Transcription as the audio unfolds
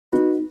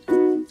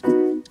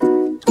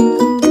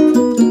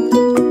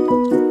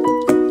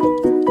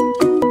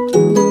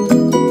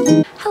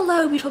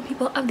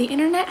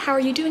internet, how are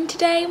you doing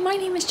today? My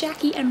name is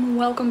Jackie and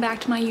welcome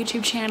back to my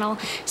YouTube channel.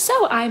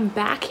 So I'm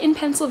back in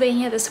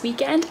Pennsylvania this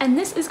weekend and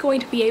this is going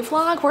to be a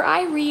vlog where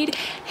I read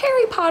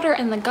Harry Potter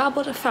and the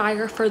Goblet of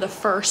Fire for the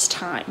first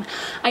time.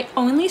 I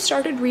only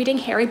started reading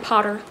Harry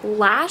Potter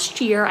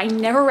last year. I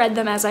never read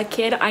them as a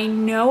kid. I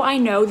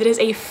know that is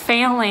a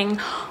failing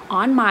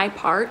on my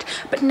part,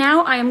 but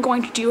now I am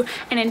going to do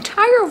an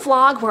entire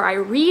vlog where I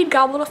read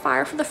Goblet of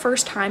Fire for the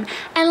first time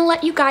and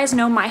let you guys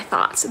know my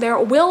thoughts. There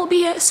will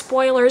be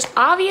spoilers,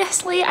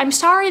 obviously. I'm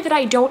sorry that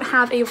I don't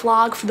have a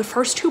vlog for the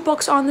first two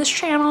books on this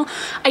channel.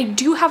 I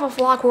do have a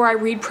vlog where I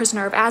read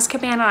Prisoner of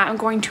Azkaban and I'm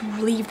going to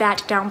leave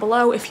that down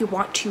below if you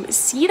want to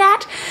see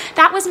that.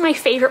 That was my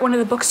favorite one of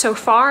the books so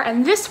far,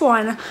 and this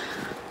one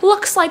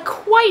looks like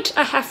quite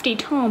a hefty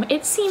tome.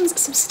 It seems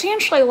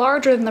substantially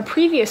larger than the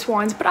previous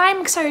ones, but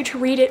I'm excited to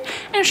read it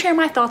and share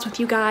my thoughts with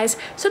you guys.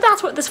 So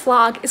that's what this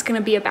vlog is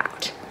going to be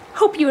about.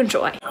 Hope you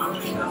enjoy.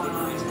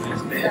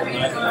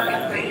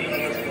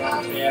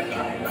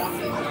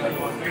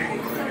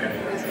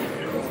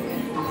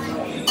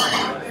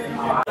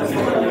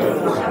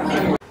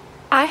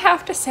 I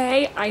have to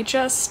say, I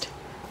just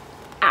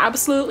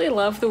absolutely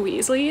love the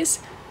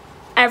Weasleys.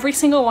 Every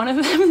single one of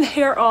them,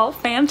 they are all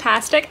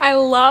fantastic. I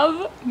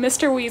love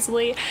Mr.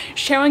 Weasley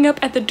showing up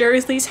at the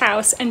Dursleys'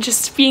 house and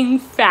just being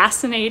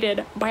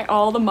fascinated by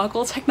all the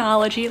Muggle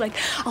technology, like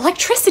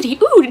electricity.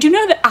 Ooh, did you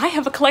know that I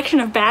have a collection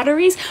of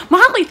batteries?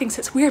 Molly thinks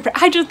it's weird,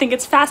 but I just think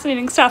it's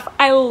fascinating stuff.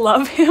 I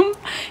love him.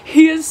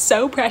 He is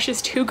so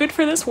precious, too good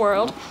for this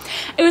world.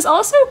 It was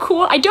also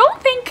cool. I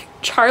don't think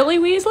Charlie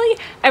Weasley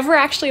ever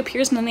actually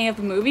appears in any of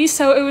the movies,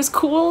 so it was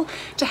cool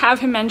to have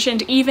him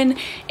mentioned, even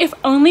if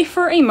only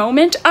for a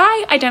moment.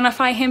 I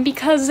identify him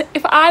because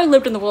if I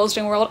lived in the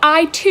Wizarding world,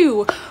 I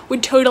too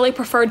would totally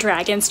prefer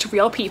dragons to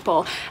real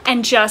people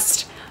and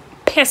just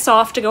piss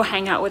off to go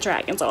hang out with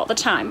dragons all the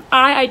time.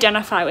 I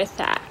identify with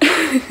that.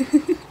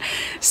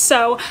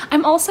 So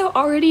I'm also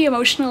already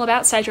emotional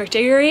about Cedric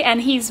Diggory,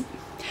 and he's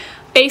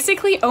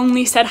basically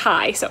only said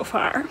hi so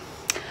far.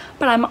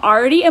 But I'm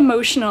already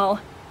emotional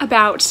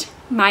about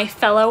my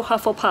fellow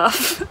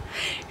Hufflepuff,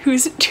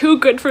 who's too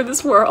good for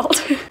this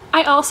world.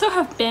 I also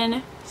have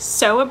been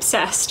so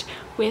obsessed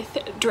with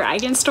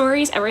dragon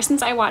stories ever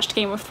since I watched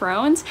Game of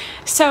Thrones.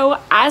 So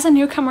as a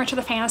newcomer to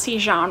the fantasy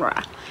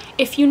genre,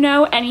 if you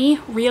know any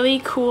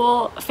really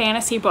cool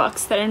fantasy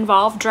books that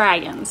involve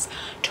dragons,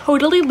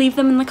 totally leave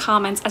them in the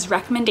comments as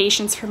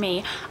recommendations for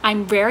me.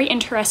 I'm very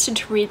interested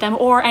to read them,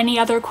 or any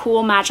other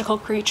cool magical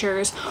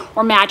creatures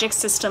or magic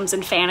systems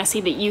in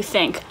fantasy that you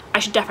think I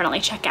should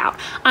definitely check out.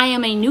 I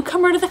am a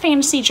newcomer to the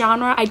fantasy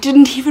genre. I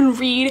didn't even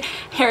read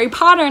Harry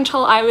Potter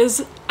until I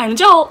was an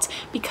adult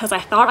because I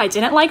thought I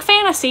didn't like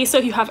fantasy, so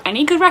if you have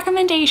any good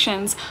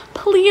recommendations,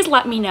 please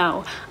let me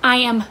know. I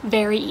am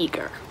very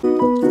eager.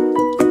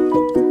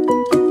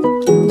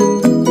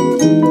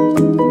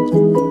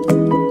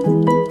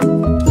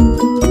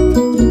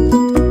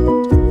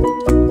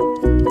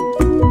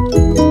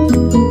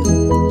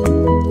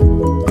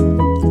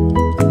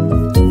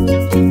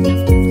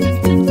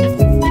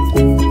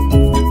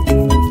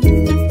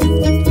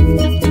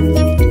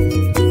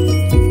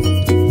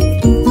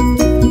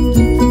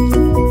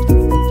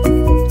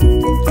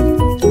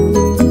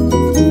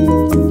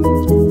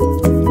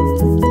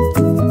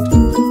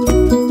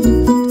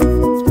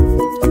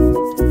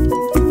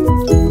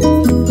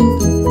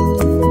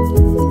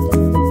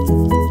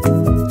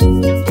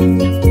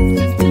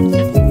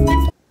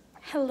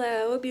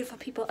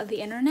 People of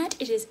the internet,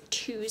 it is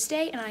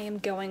Tuesday and I am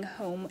going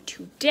home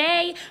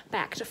today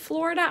back to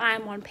Florida.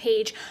 I'm on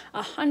page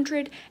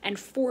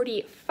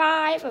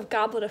 145 of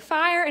Goblet of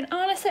Fire, and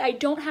honestly I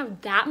don't have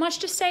that much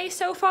to say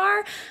so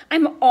far.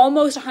 I'm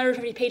almost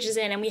 150 pages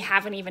in and we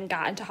haven't even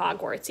gotten to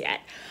Hogwarts yet.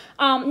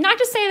 Not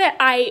to say that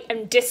I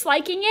am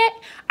disliking it,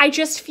 I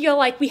just feel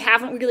like we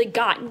haven't really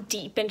gotten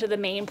deep into the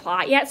main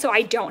plot yet, so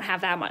I don't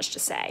have that much to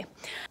say.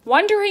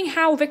 Wondering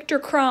how Victor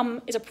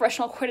Crumb is a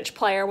professional Quidditch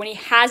player when he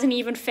hasn't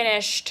even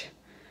finished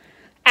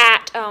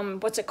at,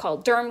 what's it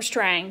called,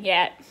 Durmstrang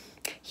yet.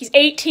 He's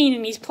 18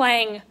 and he's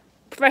playing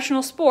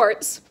professional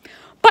sports.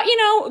 But, you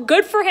know,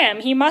 good for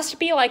him. He must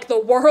be like the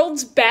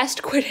world's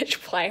best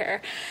Quidditch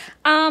player.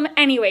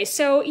 Anyway,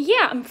 so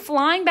yeah, I'm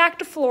flying back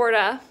to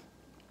Florida.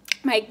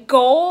 My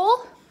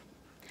goal,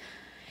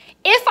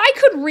 if I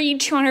could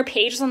read 200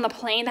 pages on the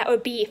plane, that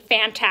would be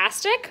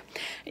fantastic.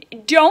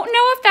 Don't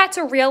know if that's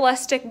a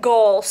realistic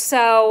goal,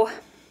 so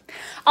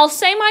I'll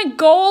say my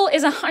goal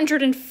is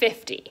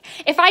 150.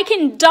 If I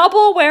can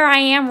double where I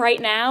am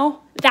right now,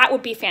 that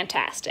would be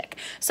fantastic.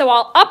 So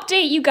I'll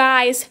update you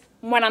guys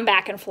when I'm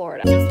back in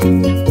Florida.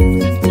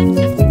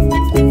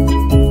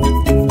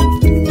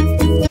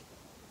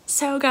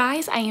 So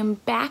guys, I am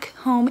back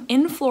home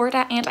in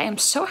Florida and I am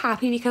so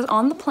happy because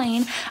on the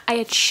plane I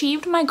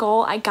achieved my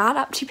goal. I got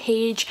up to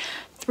page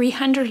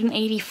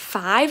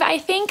 385, I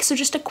think. So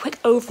just a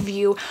quick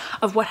overview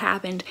of what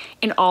happened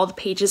in all the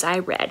pages I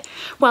read.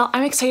 Well,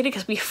 I'm excited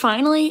because we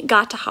finally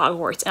got to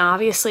Hogwarts, and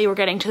obviously we're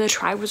getting to the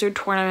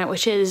Triwizard Tournament,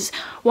 which is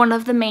one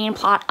of the main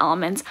plot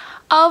elements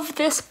of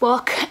this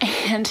book,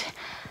 and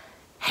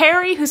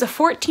Harry, who's a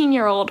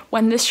 14-year-old,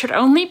 when this should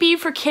only be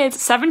for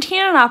kids 17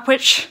 and up,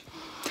 which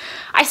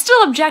I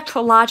still object to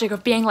the logic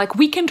of being like,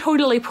 we can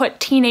totally put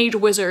teenage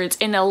wizards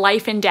in a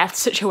life and death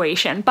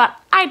situation, but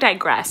I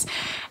digress.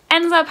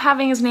 Ends up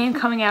having his name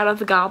coming out of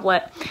the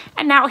goblet,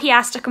 and now he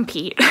has to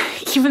compete,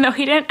 even though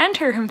he didn't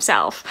enter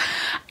himself.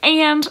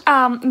 And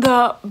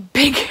the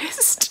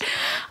biggest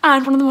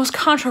and one of the most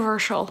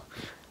controversial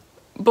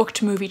book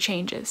to movie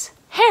changes.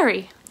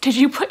 Harry, did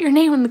you put your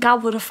name in the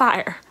Goblet of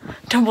Fire?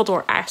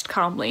 Dumbledore asked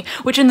calmly,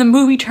 which in the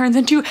movie turns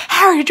into,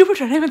 Harry, did you put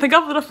your name in the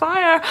Goblet of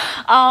Fire?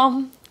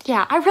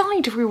 Yeah, I really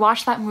need to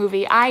rewatch that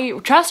movie. I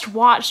just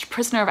watched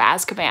Prisoner of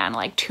Azkaban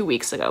like 2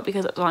 weeks ago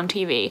because it was on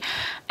TV,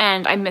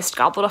 and I missed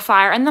Goblet of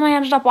Fire, and then I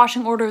ended up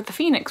watching Order of the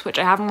Phoenix, which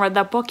I haven't read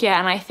that book yet,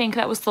 and I think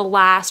that was the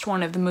last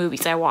one of the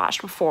movies I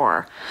watched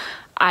before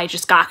I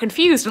just got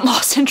confused and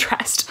lost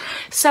interest.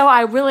 So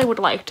I really would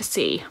like to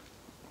see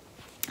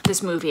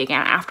this movie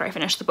again after I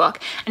finish the book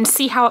and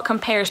see how it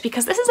compares,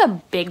 because this is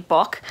a big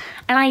book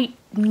and I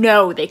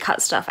know they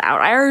cut stuff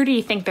out. I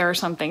already think there are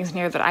some things in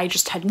here that I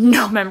just had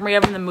no memory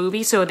of in the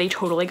movie, so they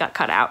totally got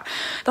cut out.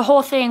 The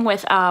whole thing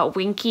with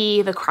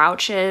Winky, the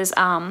Crouches,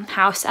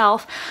 house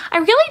elf, I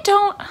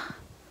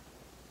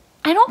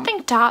don't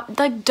think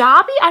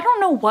Dobby, I don't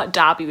know what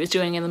Dobby was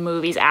doing in the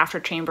movies after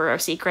Chamber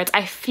of Secrets.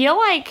 I feel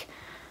like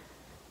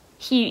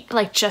he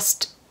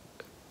just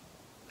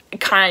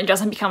kind of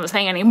doesn't become the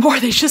thing anymore.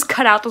 They just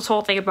cut out this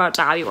whole thing about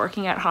Dobby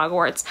working at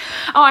Hogwarts.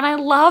 Oh, and I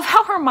love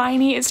how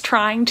Hermione is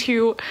trying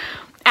to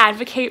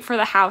advocate for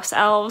the house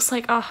elves.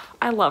 Like, oh,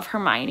 I love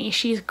Hermione.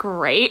 She's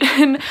great.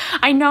 And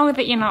I know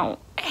that, you know,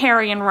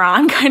 Harry and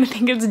Ron kind of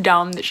think it's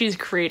dumb that she's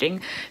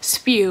creating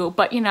spew,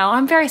 but, you know,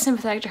 I'm very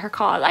sympathetic to her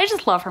cause. I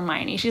just love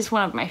Hermione. She's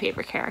one of my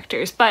favorite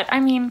characters. But, I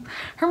mean,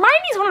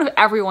 Hermione's one of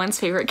everyone's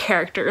favorite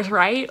characters,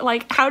 right?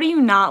 Like, how do you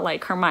not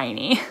like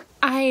Hermione?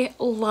 I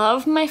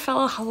love my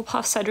fellow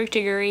Hufflepuff Cedric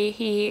Diggory.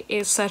 He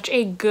is such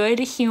a good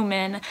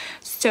human,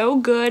 so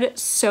good,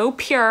 so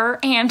pure,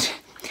 and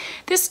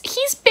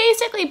he's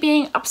basically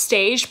being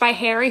upstaged by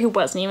Harry, who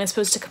wasn't even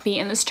supposed to compete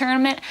in this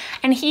tournament,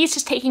 and he's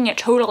just taking it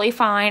totally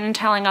fine and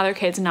telling other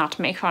kids not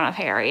to make fun of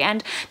Harry.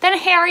 And then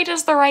Harry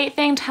does the right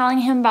thing, telling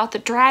him about the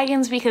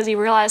dragons because he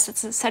realized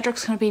that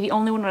Cedric's going to be the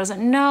only one who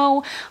doesn't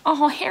know.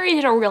 Oh, Harry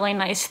did a really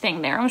nice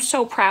thing there. I'm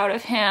so proud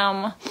of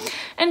him.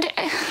 And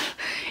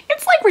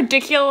it's like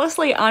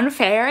ridiculously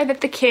unfair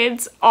that the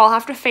kids all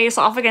have to face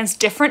off against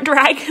different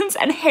dragons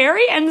and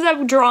Harry ends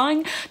up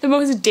drawing the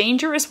most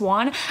dangerous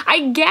one.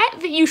 I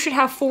get that you should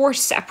have 4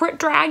 separate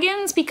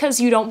dragons because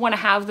you don't want to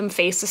have them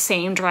face the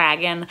same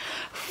dragon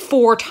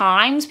 4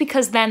 times,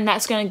 because then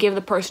that's going to give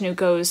the person who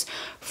goes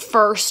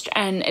first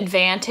an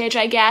advantage,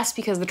 I guess,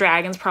 because the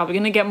dragon's probably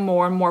going to get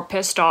more and more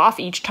pissed off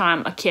each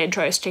time a kid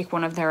tries to take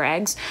one of their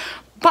eggs.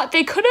 But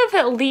they could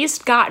have at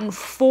least gotten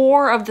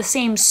 4 of the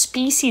same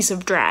species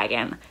of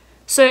dragon,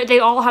 so they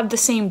all have the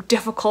same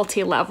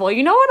difficulty level.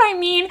 You know what I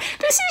mean?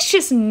 This is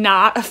just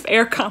not a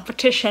fair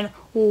competition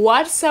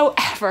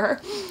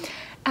whatsoever.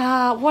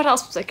 What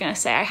else was I gonna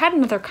say? I had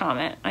another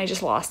comment. I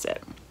just lost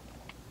it.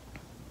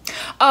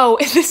 Oh,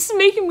 this is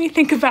making me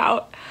think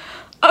about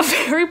a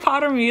Harry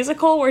Potter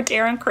musical where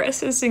Darren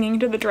Criss is singing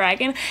to the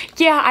dragon.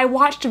 Yeah, I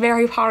watched a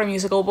Harry Potter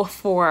musical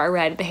before I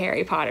read the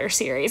Harry Potter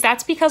series.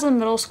 That's because in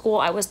middle school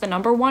I was the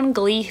 #1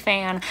 Glee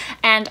fan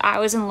and I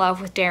was in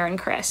love with Darren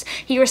Criss.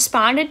 He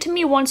responded to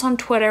me once on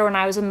Twitter when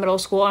I was in middle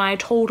school and I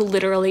told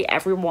literally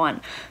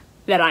everyone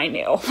that I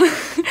knew.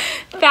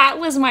 That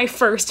was my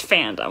first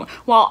fandom.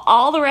 While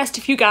all the rest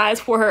of you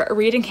guys were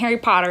reading Harry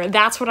Potter,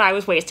 that's what I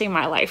was wasting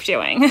my life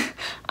doing.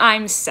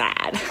 I'm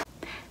sad.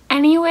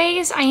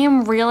 Anyways, I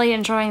am really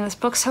enjoying this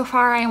book so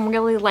far. I am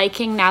really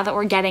liking, now that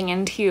we're getting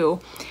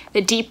into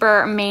the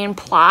deeper main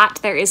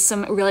plot, there is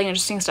some really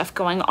interesting stuff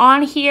going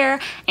on here,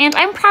 and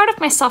I'm proud of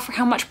myself for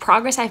how much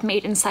progress I've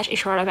made in such a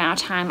short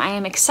amount of time. I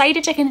am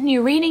excited to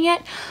continue reading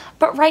it,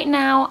 but right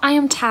now I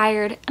am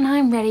tired and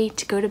I'm ready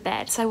to go to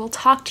bed. So I will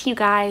talk to you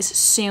guys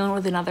soon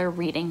with another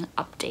reading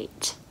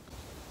update.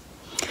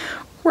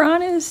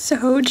 Ron is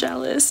so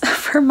jealous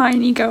of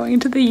Hermione going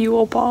to the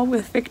Yule Ball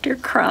with Victor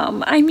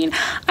Krum. I mean,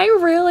 I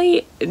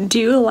really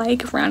do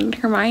like Ron and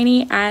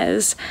Hermione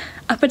as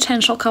a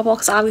potential couple,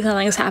 because obviously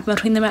nothing has happened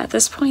between them at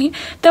this point.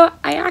 Though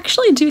I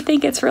actually do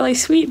think it's really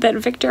sweet that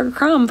Victor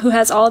Krum, who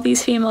has all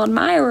these female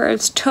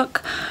admirers,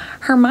 took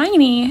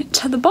Hermione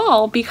to the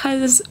ball,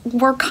 because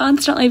we're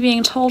constantly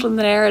being told in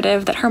the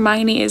narrative that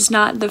Hermione is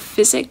not the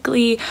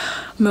physically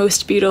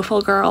most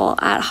beautiful girl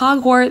at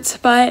Hogwarts,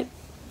 but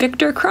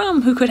Victor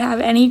Krum, who could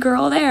have any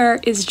girl there,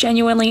 is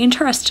genuinely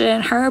interested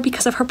in her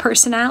because of her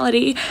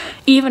personality,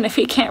 even if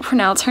he can't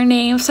pronounce her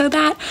name. So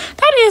that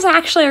is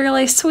actually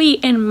really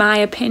sweet in my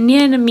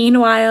opinion.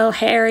 Meanwhile,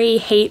 Harry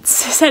hates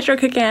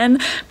Cedric again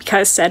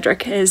because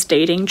Cedric is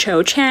dating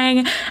Cho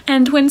Chang,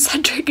 and when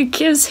Cedric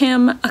gives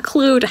him a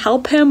clue to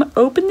help him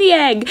open the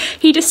egg,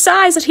 he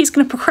decides that he's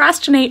going to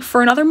procrastinate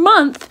for another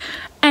month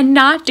and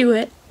not do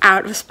it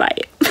out of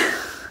spite.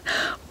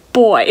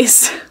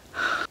 Boys.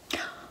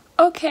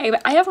 Okay,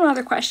 but I have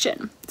another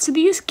question. So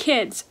these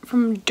kids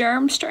from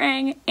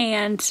Durmstrang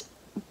and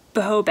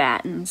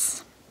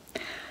Beauxbatons.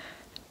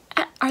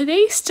 Are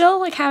they still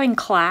like having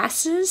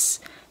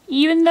classes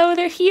even though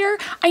they're here?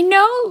 I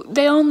know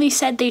they only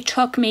said they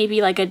took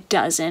maybe like a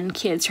dozen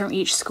kids from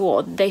each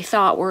school they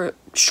thought were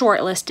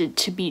shortlisted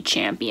to be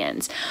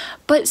champions.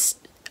 But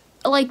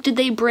like, did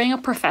they bring a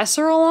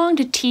professor along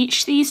to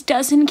teach these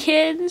dozen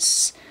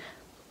kids?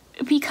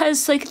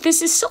 Because like,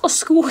 this is still a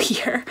school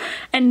year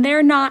and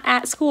they're not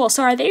at school.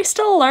 So are they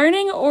still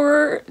learning,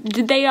 or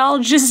did they all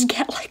just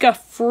get like a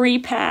free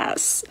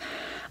pass?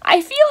 I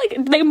feel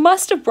like they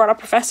must have brought a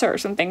professor or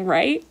something,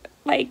 right?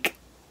 Like,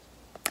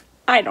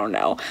 I don't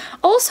know.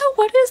 Also,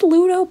 what is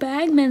Ludo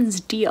Bagman's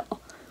deal?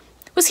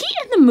 Was he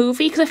in the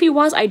movie? Because if he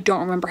was, I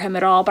don't remember him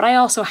at all. But I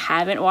also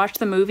haven't watched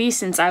the movie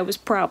since I was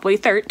probably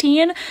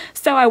 13.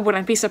 So I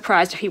wouldn't be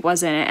surprised if he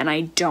was in it and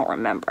I don't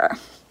remember.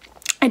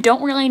 I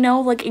don't really know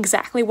like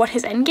exactly what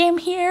his endgame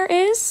here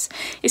is.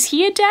 Is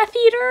he a Death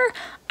Eater?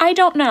 I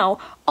don't know.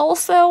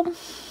 Also,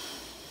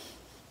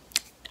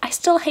 I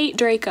still hate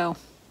Draco.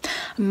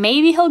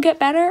 Maybe he'll get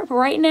better, but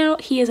right now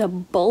he is a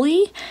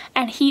bully,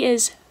 and he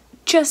is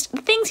just,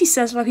 the things he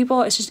says about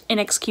people is just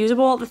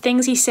inexcusable. The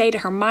things he say to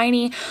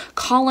Hermione,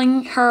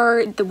 calling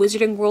her the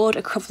Wizarding World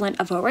equivalent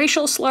of a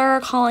racial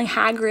slur, calling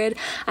Hagrid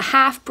a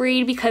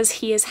half-breed because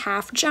he is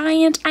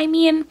half-giant. I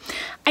mean,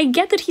 I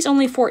get that he's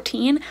only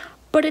 14,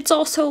 but it's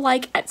also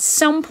like, at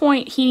some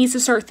point he needs to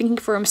start thinking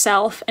for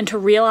himself and to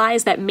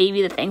realize that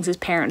maybe the things his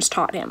parents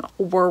taught him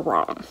were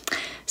wrong.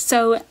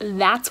 So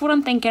that's what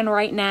I'm thinking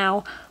right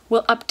now.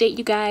 We'll update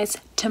you guys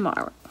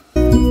tomorrow.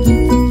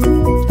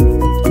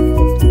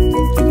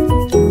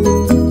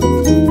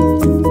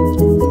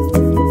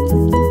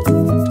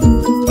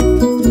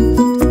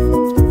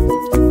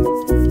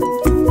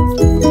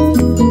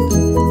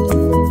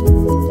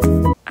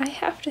 I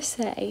have to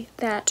say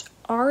that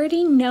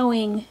already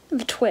knowing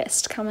the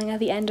twist coming at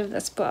the end of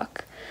this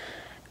book,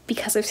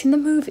 because I've seen the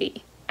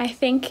movie, I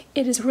think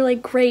it is really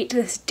great,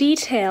 this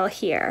detail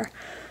here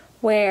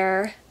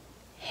where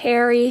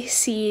Harry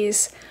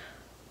sees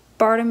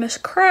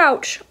Bartimus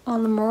Crouch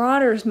on the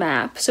Marauders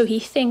map, so he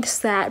thinks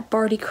that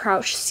Barty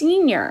Crouch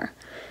Sr.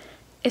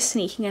 is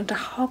sneaking into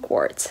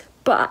Hogwarts.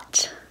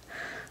 But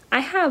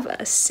I have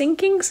a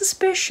sinking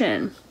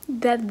suspicion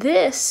that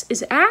this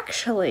is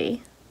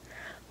actually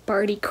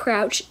Barty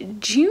Crouch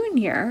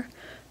Jr.,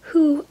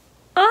 who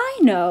I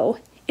know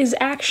is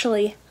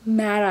actually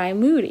Mad-Eye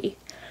Moody,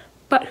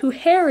 but who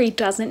Harry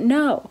doesn't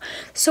know.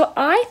 So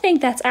I think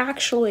that's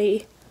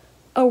actually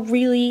a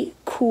really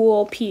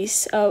cool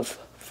piece of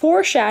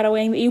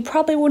foreshadowing that you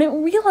probably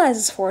wouldn't realize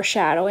is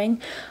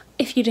foreshadowing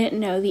if you didn't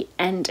know the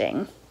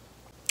ending.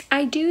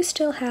 I do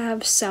still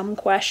have some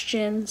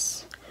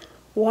questions.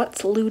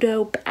 What's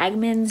Ludo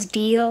Bagman's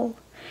deal?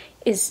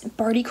 Is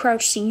Barty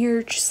Crouch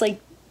Sr. just like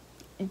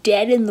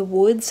dead in the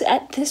woods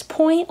at this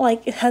point?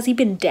 Like, has he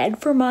been dead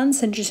for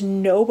months and just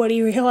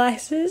nobody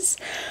realizes?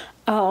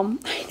 I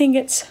think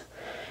it's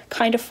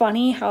kind of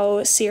funny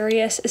how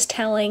Sirius is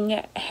telling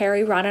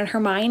Harry, Ron, and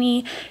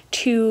Hermione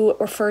to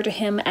refer to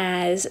him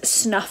as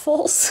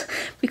Snuffles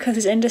because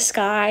he's in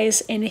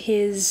disguise in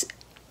his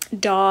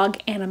dog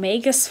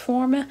Animagus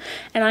form,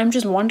 and I'm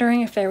just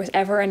wondering if there was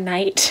ever a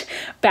night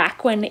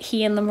back when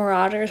he and the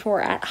Marauders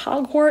were at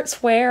Hogwarts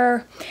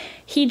where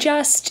he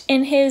just,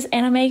 in his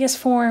Animagus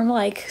form,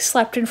 like,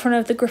 slept in front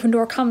of the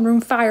Gryffindor common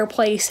room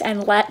fireplace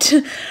and let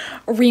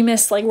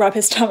Remus, like, rub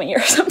his tummy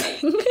or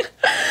something.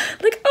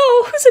 Like,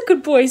 oh, who's a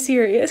good boy,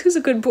 Sirius? Who's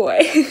a good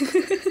boy?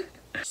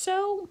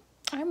 So,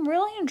 I'm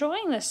really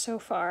enjoying this so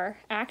far,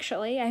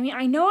 actually. I mean,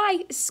 I know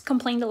I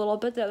complained a little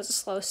bit that it was a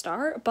slow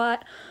start,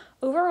 but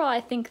overall, I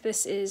think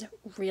this is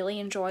really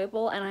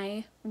enjoyable, and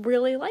I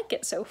really like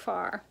it so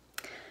far.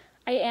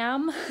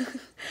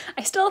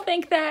 I still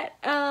think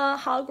that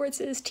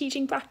Hogwarts'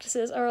 teaching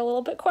practices are a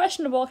little bit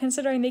questionable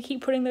considering they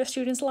keep putting their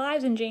students'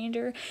 lives in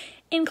danger,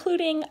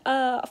 including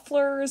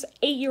Fleur's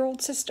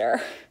 8-year-old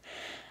sister.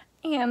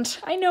 And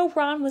I know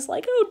Ron was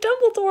like, oh,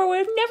 Dumbledore would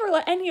have never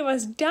let any of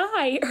us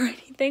die or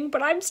anything,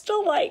 but I'm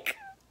still like,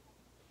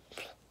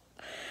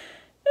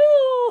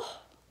 oh,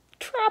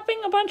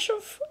 trapping a bunch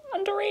of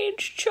underage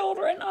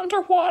children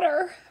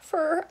underwater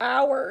for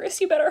hours.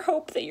 You better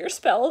hope that your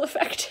spell is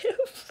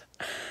effective.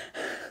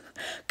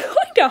 Going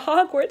to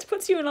Hogwarts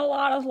puts you in a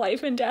lot of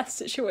life and death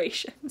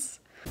situations.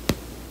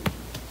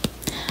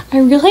 I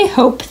really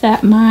hope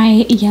that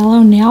my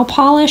yellow nail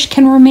polish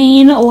can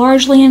remain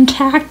largely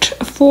intact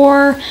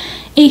for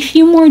a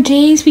few more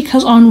days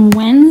because on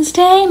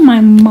Wednesday,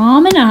 my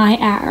mom and I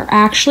are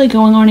actually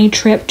going on a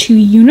trip to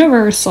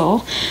Universal.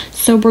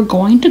 So we're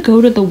going to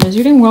go to the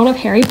Wizarding World of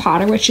Harry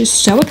Potter, which is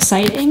so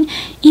exciting.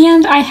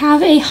 And I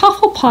have a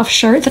Hufflepuff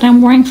shirt that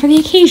I'm wearing for the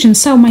occasion.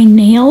 So my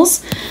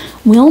nails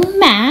will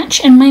match,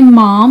 and my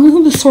mom,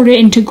 who was sorted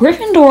into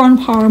Gryffindor on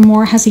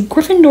Pottermore, has a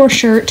Gryffindor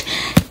shirt,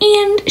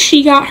 and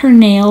she got her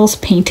nails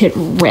painted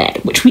red,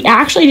 which we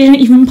actually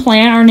didn't even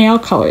plan our nail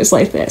colors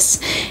like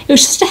this. It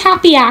was just a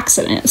happy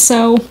accident,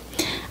 so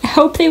I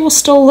hope they will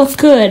still look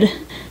good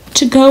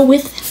to go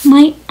with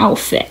my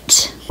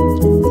outfit.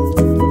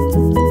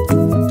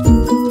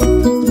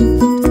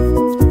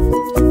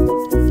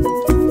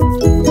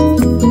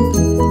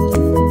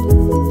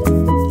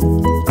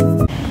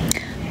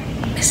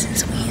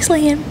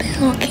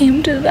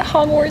 came to the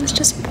Hogwarts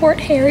to support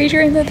Harry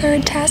during the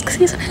third test because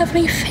he doesn't have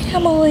any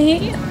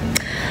family.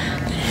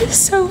 That is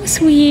so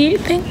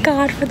sweet. Thank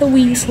God for the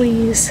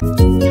Weasleys.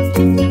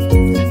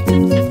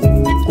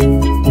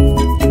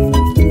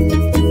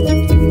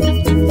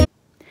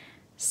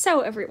 So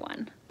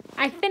everyone,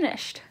 I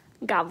finished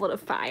Goblet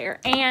of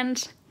Fire,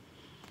 and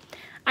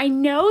I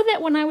know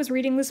that when I was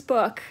reading this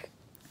book,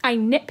 I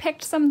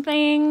nitpicked some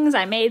things,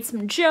 I made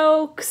some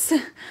jokes,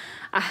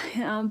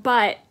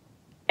 but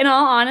in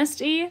all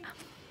honesty,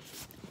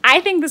 I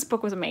think this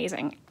book was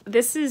amazing.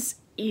 This is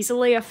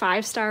easily a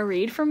 5-star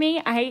read for me.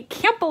 I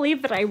can't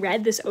believe that I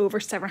read this over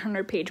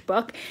 700-page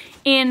book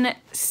in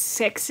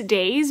 6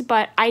 days,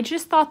 but I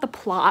just thought the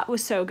plot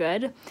was so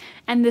good,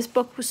 and this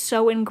book was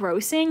so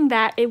engrossing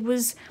that it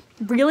was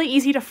really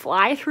easy to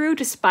fly through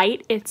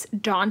despite its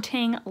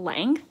daunting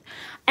length.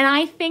 And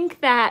I think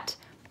that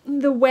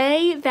the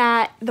way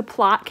that the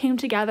plot came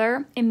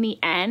together in the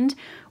end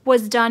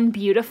was done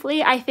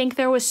beautifully. I think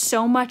there was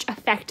so much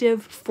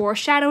effective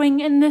foreshadowing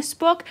in this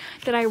book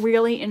that I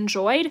really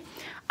enjoyed.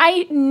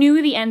 I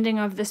knew the ending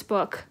of this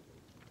book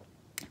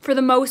for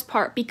the most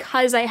part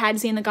because I had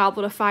seen the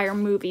Goblet of Fire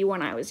movie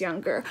when I was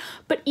younger.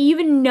 But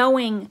even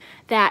knowing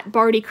that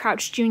Barty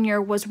Crouch Jr.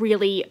 was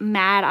really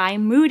Mad-Eye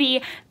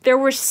Moody, there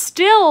were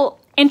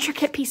still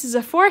intricate pieces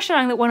of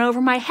foreshadowing that went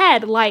over my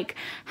head, like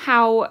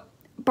how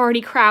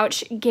Barty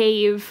Crouch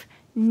gave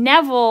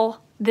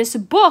Neville this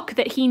book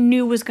that he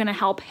knew was going to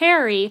help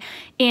Harry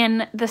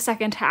in the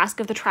second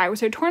task of the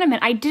Triwizard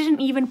Tournament. I didn't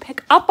even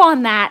pick up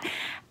on that.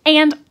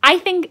 And I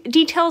think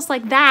details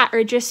like that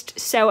are just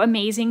so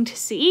amazing to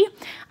see.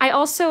 I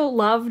also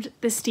loved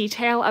this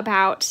detail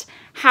about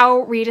how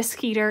Rita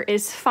Skeeter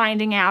is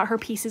finding out her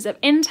pieces of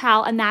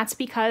intel, and that's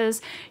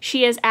because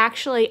she is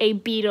actually a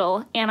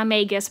beetle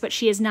animagus, but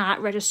she is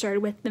not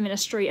registered with the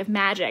Ministry of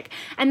Magic.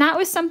 And that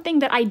was something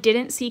that I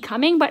didn't see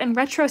coming, but in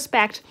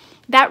retrospect,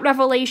 that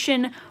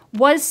revelation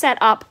was set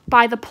up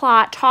by the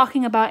plot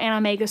talking about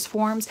animagus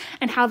forms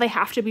and how they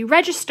have to be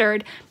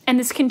registered, and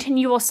this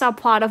continual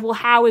subplot of, well,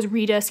 how is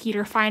Rita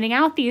Skeeter finding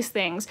out these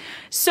things?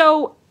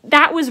 So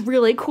that was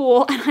really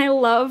cool, and I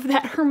love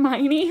that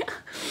Hermione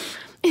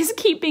is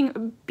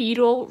keeping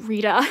Beetle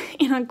Rita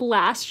in a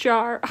glass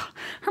jar.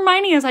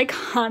 Hermione is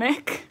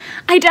iconic.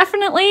 I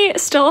definitely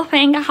still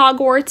think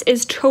Hogwarts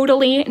is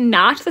totally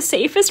not the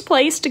safest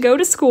place to go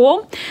to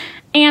school.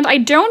 And I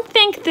don't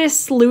think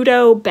this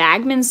Ludo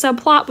Bagman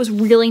subplot was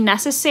really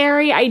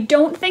necessary. I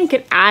don't think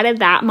it added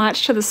that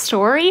much to the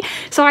story.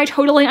 So I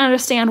totally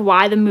understand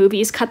why the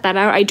movies cut that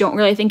out. I don't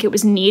really think it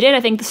was needed. I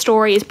think the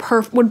story is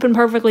would have been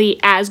perfectly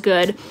as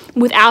good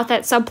without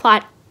that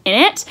subplot in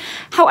it.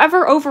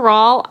 However,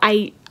 overall,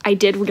 I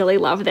did really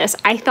love this.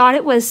 I thought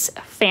it was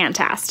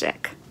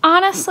fantastic.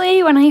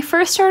 Honestly, when I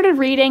first started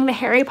reading the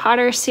Harry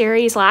Potter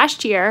series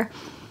last year,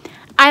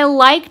 I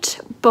liked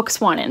books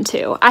 1 and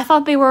 2. I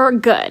thought they were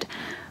good,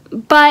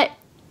 but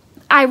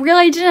I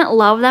really didn't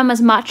love them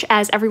as much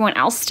as everyone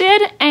else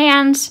did,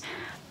 and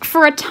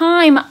for a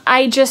time,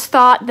 I just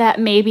thought that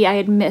maybe I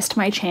had missed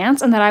my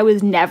chance and that I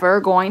was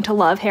never going to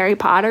love Harry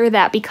Potter,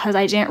 that because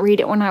I didn't read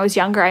it when I was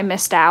younger, I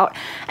missed out,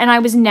 and I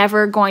was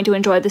never going to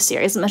enjoy the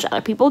series as much as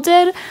other people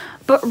did.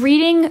 But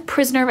reading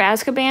Prisoner of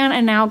Azkaban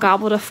and now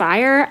Goblet of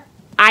Fire,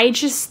 I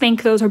just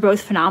think those are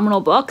both phenomenal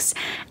books,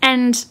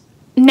 and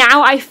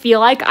now I feel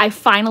like I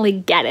finally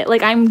get it.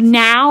 Like, I'm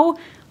now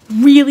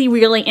really,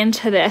 really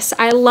into this.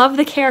 I love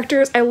the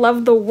characters. I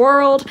love the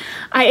world.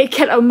 I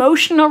get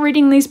emotional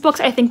reading these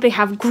books. I think they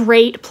have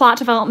great plot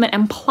development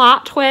and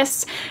plot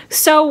twists.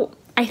 So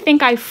I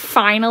think I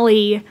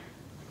finally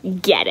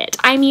get it.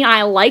 I mean,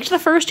 I liked the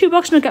first 2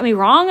 books, don't get me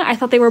wrong. I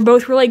thought they were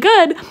both really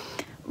good,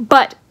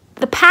 but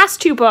the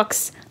past 2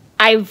 books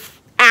I've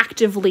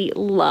actively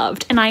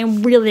loved, and I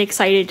am really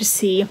excited to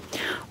see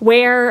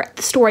where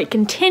the story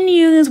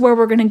continues, where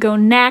we're going to go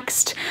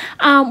next.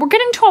 We're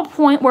getting to a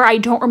point where I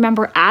don't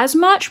remember as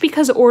much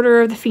because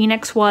Order of the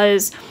Phoenix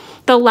was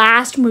the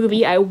last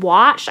movie I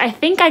watched. I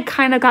think I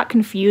kind of got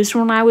confused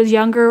when I was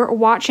younger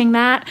watching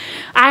that.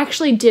 I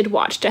actually did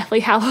watch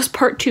Deathly Hallows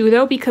Part 2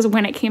 though, because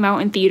when it came out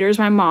in theaters,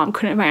 my mom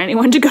couldn't find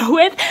anyone to go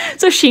with,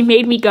 so she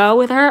made me go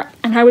with her,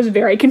 and I was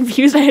very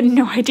confused. I had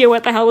no idea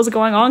what the hell was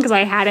going on because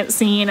I hadn't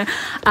seen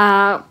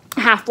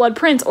Half-Blood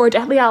Prince or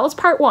Deathly Hallows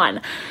Part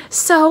 1.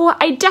 So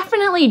I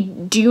definitely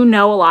do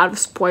know a lot of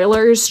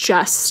spoilers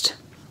just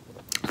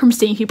from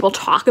seeing people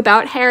talk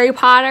about Harry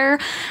Potter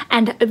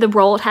and the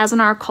role it has in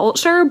our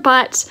culture,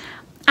 but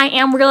I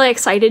am really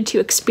excited to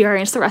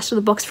experience the rest of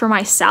the books for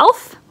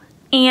myself,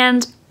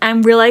 and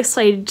I'm really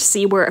excited to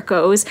see where it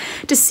goes,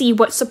 to see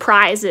what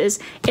surprises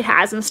it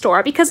has in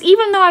store, because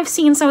even though I've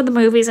seen some of the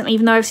movies and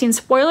even though I've seen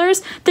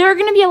spoilers, there are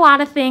going to be a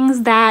lot of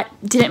things that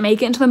didn't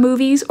make it into the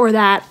movies or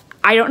that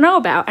I don't know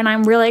about, and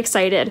I'm really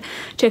excited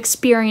to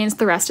experience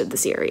the rest of the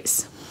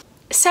series.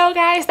 So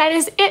guys, that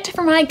is it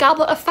for my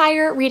Goblet of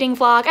Fire reading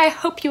vlog. I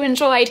hope you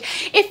enjoyed.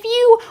 If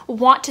you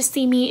want to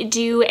see me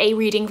do a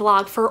reading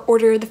vlog for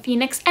Order of the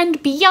Phoenix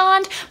and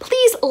beyond,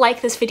 please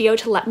like this video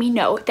to let me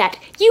know that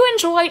you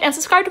enjoyed, and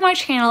subscribe to my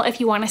channel if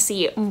you want to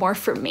see more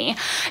from me.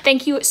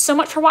 Thank you so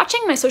much for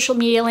watching. My social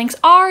media links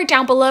are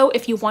down below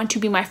if you want to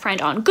be my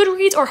friend on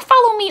Goodreads or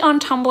follow me on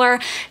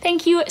Tumblr.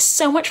 Thank you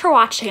so much for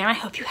watching, and I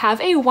hope you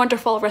have a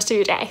wonderful rest of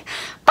your day.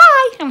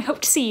 Bye, and I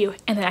hope to see you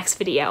in the next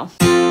video.